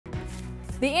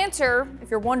The answer, if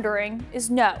you're wondering,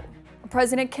 is no. A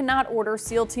president cannot order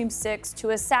SEAL Team 6 to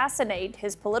assassinate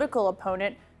his political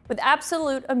opponent with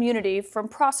absolute immunity from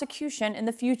prosecution in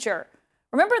the future.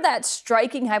 Remember that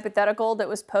striking hypothetical that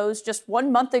was posed just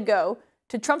 1 month ago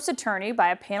to Trump's attorney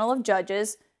by a panel of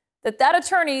judges that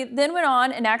attorney then went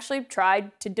on and actually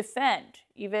tried to defend,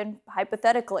 even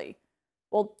hypothetically.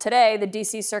 Well, today, the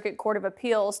D.C. Circuit Court of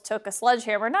Appeals took a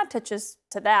sledgehammer, not to just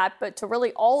to that, but to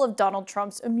really all of Donald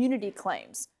Trump's immunity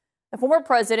claims. The former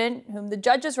president, whom the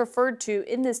judges referred to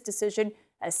in this decision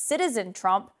as Citizen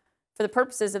Trump for the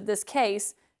purposes of this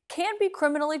case, can be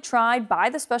criminally tried by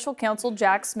the special counsel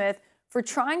Jack Smith for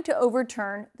trying to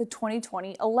overturn the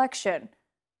 2020 election.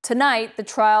 Tonight, the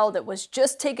trial that was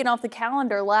just taken off the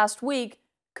calendar last week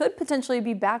could potentially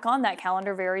be back on that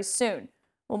calendar very soon.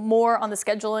 Well, more on the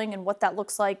scheduling and what that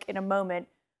looks like in a moment.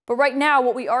 But right now,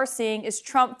 what we are seeing is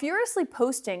Trump furiously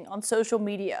posting on social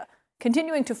media,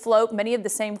 continuing to float many of the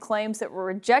same claims that were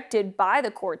rejected by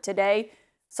the court today,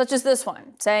 such as this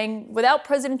one, saying without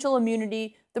presidential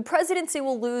immunity, the presidency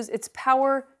will lose its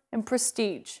power and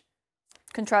prestige.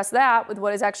 Contrast that with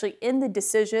what is actually in the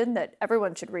decision that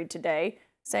everyone should read today,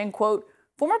 saying, quote,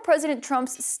 former President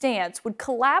Trump's stance would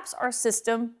collapse our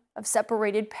system of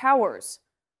separated powers.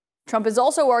 Trump is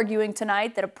also arguing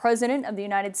tonight that a president of the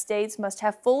United States must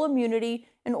have full immunity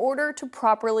in order to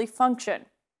properly function.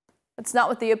 That's not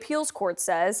what the appeals court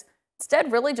says.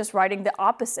 Instead, really just writing the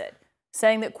opposite,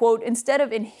 saying that, quote, instead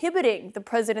of inhibiting the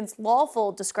president's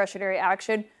lawful discretionary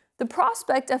action, the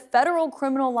prospect of federal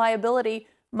criminal liability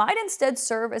might instead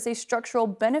serve as a structural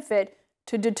benefit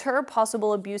to deter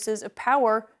possible abuses of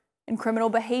power and criminal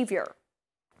behavior.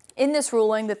 In this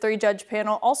ruling, the three-judge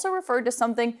panel also referred to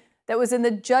something that was in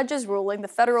the judge's ruling, the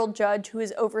federal judge who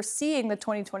is overseeing the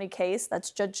 2020 case, that's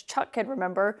Judge Chutkan,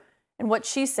 remember, and what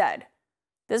she said.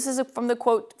 This is from the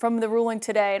quote from the ruling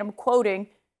today, and I'm quoting,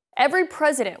 every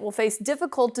president will face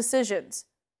difficult decisions.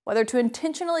 Whether to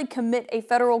intentionally commit a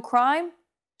federal crime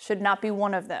should not be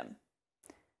one of them.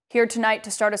 Here tonight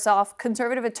to start us off,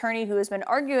 conservative attorney who has been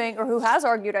arguing, or who has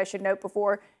argued, I should note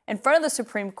before, in front of the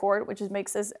Supreme Court, which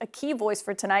makes us a key voice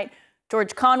for tonight,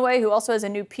 George Conway, who also has a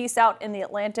new piece out in The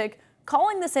Atlantic,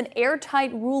 calling this an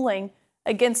airtight ruling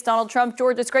against Donald Trump.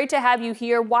 George, it's great to have you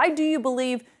here. Why do you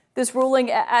believe this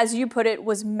ruling, as you put it,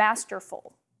 was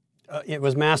masterful? It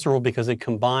was masterful because it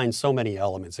combined so many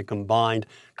elements. It combined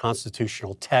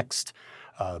constitutional text,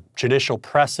 judicial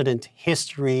precedent,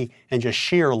 history, and just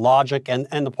sheer logic, and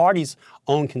the party's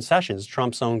own concessions,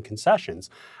 Trump's own concessions,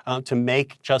 to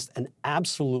make just an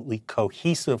absolutely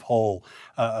cohesive whole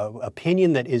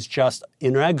opinion that is just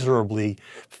inexorably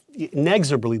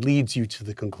leads you to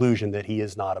the conclusion that he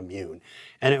is not immune.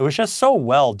 And it was just so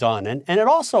well done. And it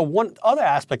also, one other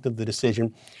aspect of the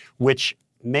decision, which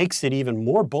makes it even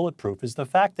more bulletproof, is the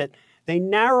fact that they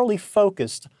narrowly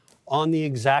focused on the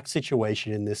exact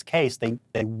situation in this case.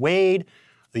 They weighed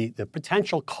the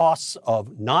potential costs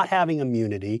of not having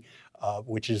immunity,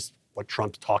 which is what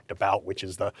Trump talked about, which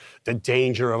is the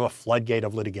danger of a floodgate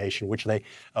of litigation,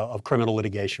 of criminal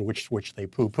litigation, which they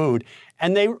poo-pooed.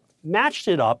 And they matched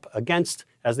it up against,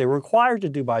 as they were required to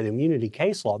do by the immunity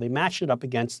case law, they matched it up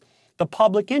against the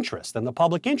public interest. And the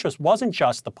public interest wasn't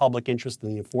just the public interest in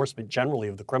the enforcement generally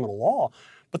of the criminal law,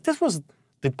 but this was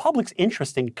the public's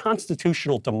interest in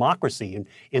constitutional democracy and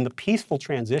in the peaceful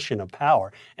transition of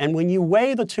power. And when you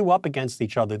weigh the two up against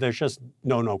each other, there's just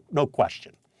no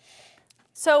question.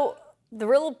 So the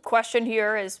real question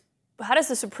here is, how does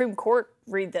the Supreme Court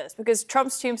read this? Because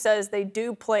Trump's team says they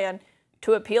do plan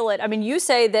to appeal it. I mean, you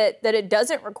say that it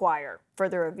doesn't require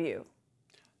further review.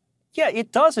 Yeah,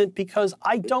 it doesn't, because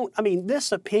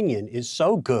this opinion is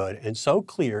so good and so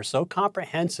clear, so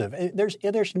comprehensive.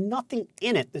 There's nothing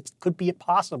in it that could be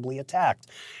possibly attacked.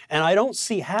 And I don't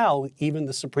see how even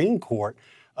the Supreme Court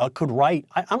could write,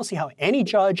 I don't see how any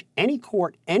judge, any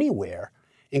court, anywhere,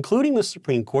 including the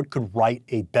Supreme Court, could write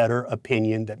a better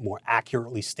opinion that more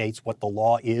accurately states what the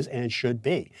law is and should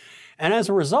be. And as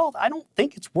a result, I don't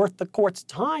think it's worth the court's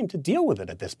time to deal with it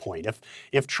at this point.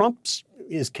 If Trump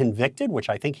is convicted, which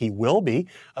I think he will be,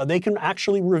 they can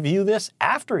actually review this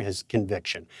after his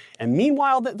conviction. And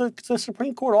meanwhile, the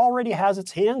Supreme Court already has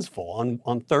its hands full.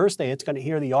 On Thursday, it's going to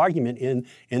hear the argument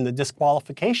in the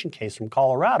disqualification case from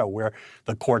Colorado, where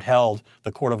the court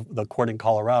in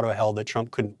Colorado held that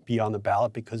Trump couldn't be on the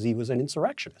ballot because he was an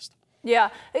insurrectionist. Yeah.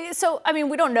 So, I mean,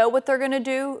 we don't know what they're going to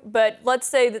do, but let's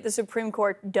say that the Supreme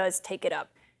Court does take it up.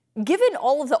 Given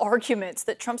all of the arguments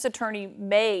that Trump's attorney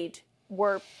made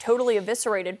were totally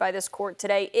eviscerated by this court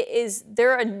today, is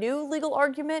there a new legal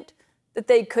argument that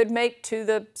they could make to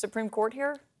the Supreme Court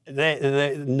here?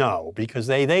 No, because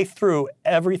they threw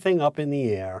everything up in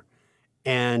the air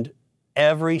And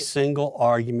every single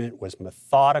argument was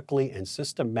methodically and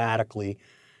systematically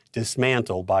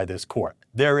dismantled by this court.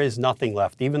 There is nothing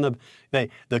left. Even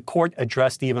the court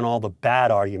addressed even all the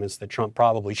bad arguments that Trump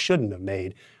probably shouldn't have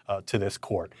made to this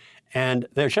court. And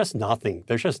there's just nothing.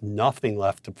 There's just nothing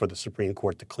left for the Supreme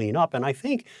Court to clean up. And I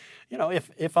think, you know,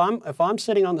 if I'm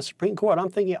sitting on the Supreme Court, I'm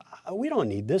thinking we don't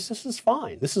need this. This is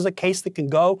fine. This is a case that can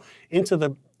go into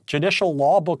the judicial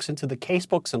law books, into the case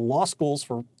books in law schools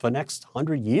for the next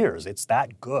 100 years. It's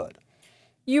that good.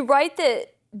 You write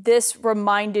that this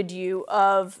reminded you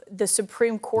of the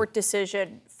Supreme Court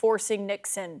decision forcing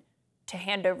Nixon to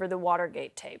hand over the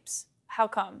Watergate tapes. How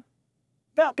come?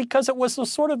 Yeah, because it was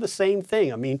sort of the same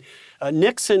thing. I mean,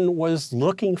 Nixon was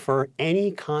looking for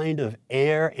any kind of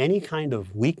error, any kind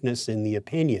of weakness in the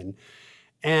opinion.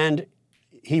 And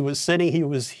he was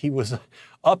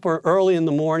up early in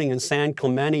the morning in San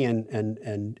Clemente,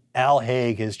 and Al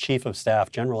Haig, his chief of staff,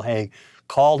 General Haig,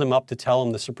 called him up to tell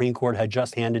him the Supreme Court had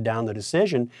just handed down the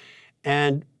decision.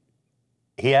 And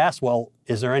he asked, well,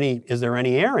 is there any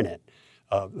error in it?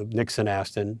 Nixon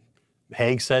asked, and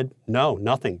Haig said, no,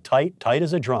 nothing, tight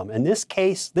as a drum. And this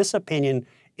case, this opinion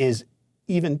is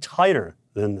even tighter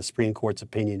than the Supreme Court's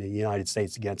opinion in the United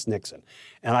States against Nixon.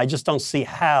 And I just don't see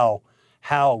how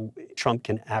Trump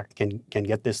can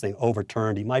get this thing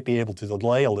overturned. He might be able to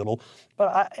delay a little,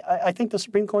 but I think the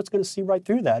Supreme Court's going to see right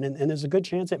through that, and there's a good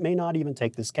chance it may not even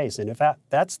take this case. And if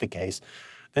that's the case,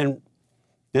 then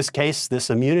this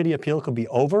immunity appeal could be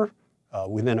over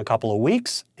within a couple of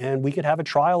weeks, and we could have a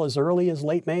trial as early as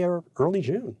late May or early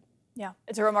June. Yeah,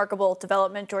 it's a remarkable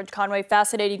development. George Conway,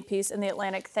 fascinating piece in The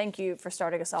Atlantic. Thank you for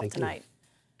starting us off tonight.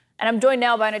 And I'm joined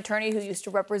now by an attorney who used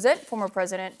to represent former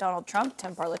President Donald Trump,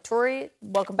 Tim Parlatore.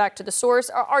 Welcome back to The Source.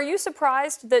 Are you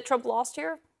surprised that Trump lost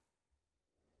here?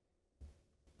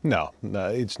 No,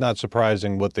 it's not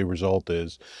surprising what the result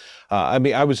is. I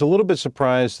mean, I was a little bit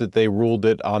surprised that they ruled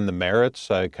it on the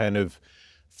merits. I kind of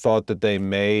thought that they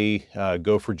may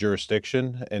go for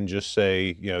jurisdiction and just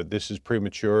say, you know, this is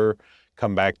premature,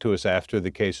 come back to us after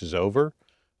the case is over,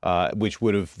 which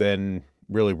would have then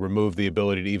really removed the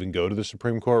ability to even go to the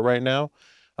Supreme Court right now.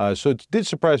 So it did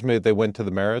surprise me that they went to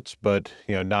the merits, but,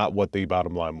 you know, not what the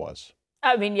bottom line was.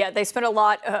 I mean, yeah, they spent a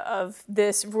lot of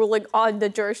this ruling on the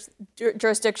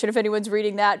jurisdiction, if anyone's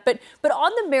reading that. But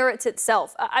on the merits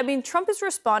itself, I mean, Trump is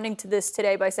responding to this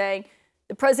today by saying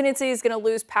the presidency is going to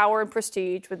lose power and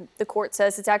prestige when the court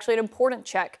says it's actually an important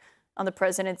check on the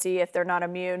presidency if they're not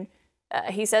immune.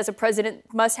 He says a president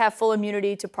must have full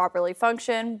immunity to properly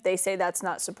function. They say that's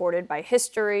not supported by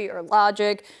history or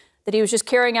logic, that he was just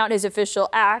carrying out his official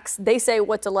acts. They say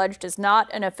what's alleged is not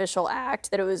an official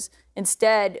act, that it was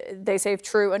instead, they say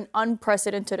true, an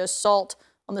unprecedented assault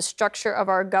on the structure of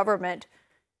our government.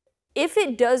 If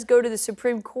it does go to the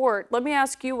Supreme Court, let me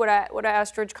ask you what I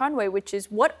asked George Conway, which is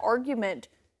what argument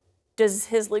does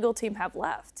his legal team have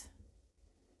left?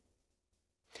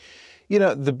 You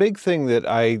know, the big thing that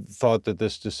I thought that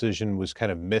this decision was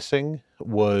kind of missing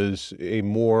was a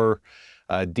more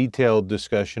detailed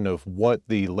discussion of what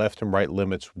the left and right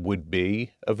limits would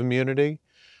be of immunity.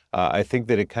 I think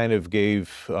that it kind of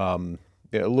gave a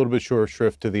little bit short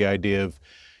shrift to the idea of,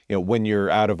 you know, when you're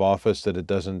out of office that it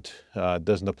doesn't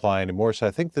apply anymore. So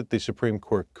I think that the Supreme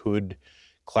Court could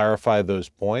clarify those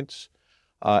points.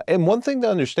 And one thing to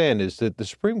understand is that the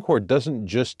Supreme Court doesn't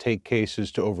just take cases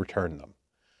to overturn them.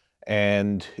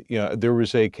 And, you know, there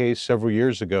was a case several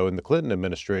years ago in the Clinton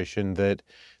administration that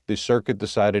the circuit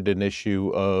decided an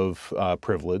issue of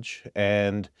privilege,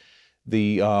 and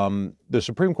the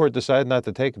Supreme Court decided not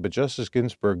to take it, but Justice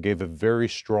Ginsburg gave a very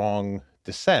strong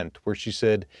dissent where she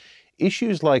said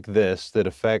issues like this that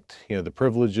affect, you know, the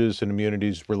privileges and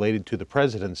immunities related to the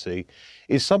presidency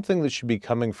is something that should be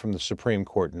coming from the Supreme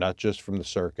Court, not just from the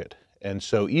circuit. And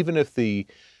so even if the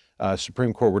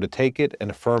Supreme Court were to take it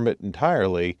and affirm it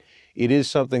entirely, it is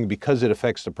something, because it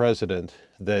affects the president,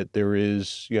 that there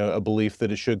is, you know, a belief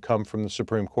that it should come from the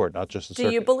Supreme Court, not just the circuit.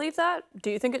 Do you believe that? Do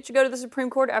you think it should go to the Supreme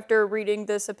Court after reading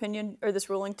this opinion or this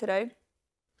ruling today?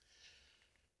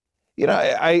 You know,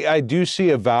 I do see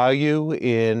a value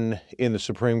in the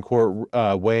Supreme Court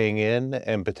weighing in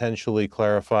and potentially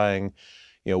clarifying,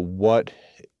 you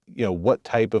know, what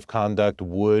type of conduct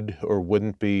would or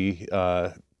wouldn't be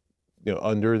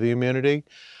under the immunity.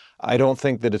 I don't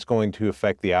think that it's going to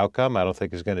affect the outcome. I don't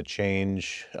think it's going to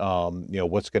change,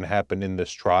 what's going to happen in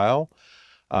this trial.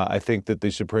 I think that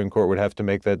the Supreme Court would have to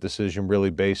make that decision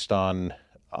really based on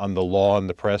the law and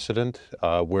the precedent,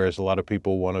 whereas a lot of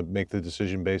people want to make the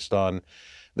decision based on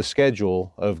the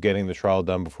schedule of getting the trial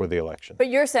done before the election. But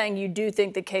you're saying you do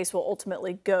think the case will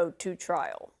ultimately go to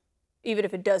trial, even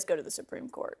if it does go to the Supreme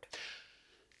Court?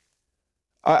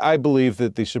 I believe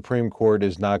that the Supreme Court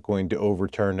is not going to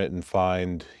overturn it and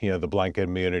find, the blanket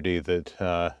immunity that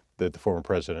that the former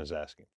president is asking.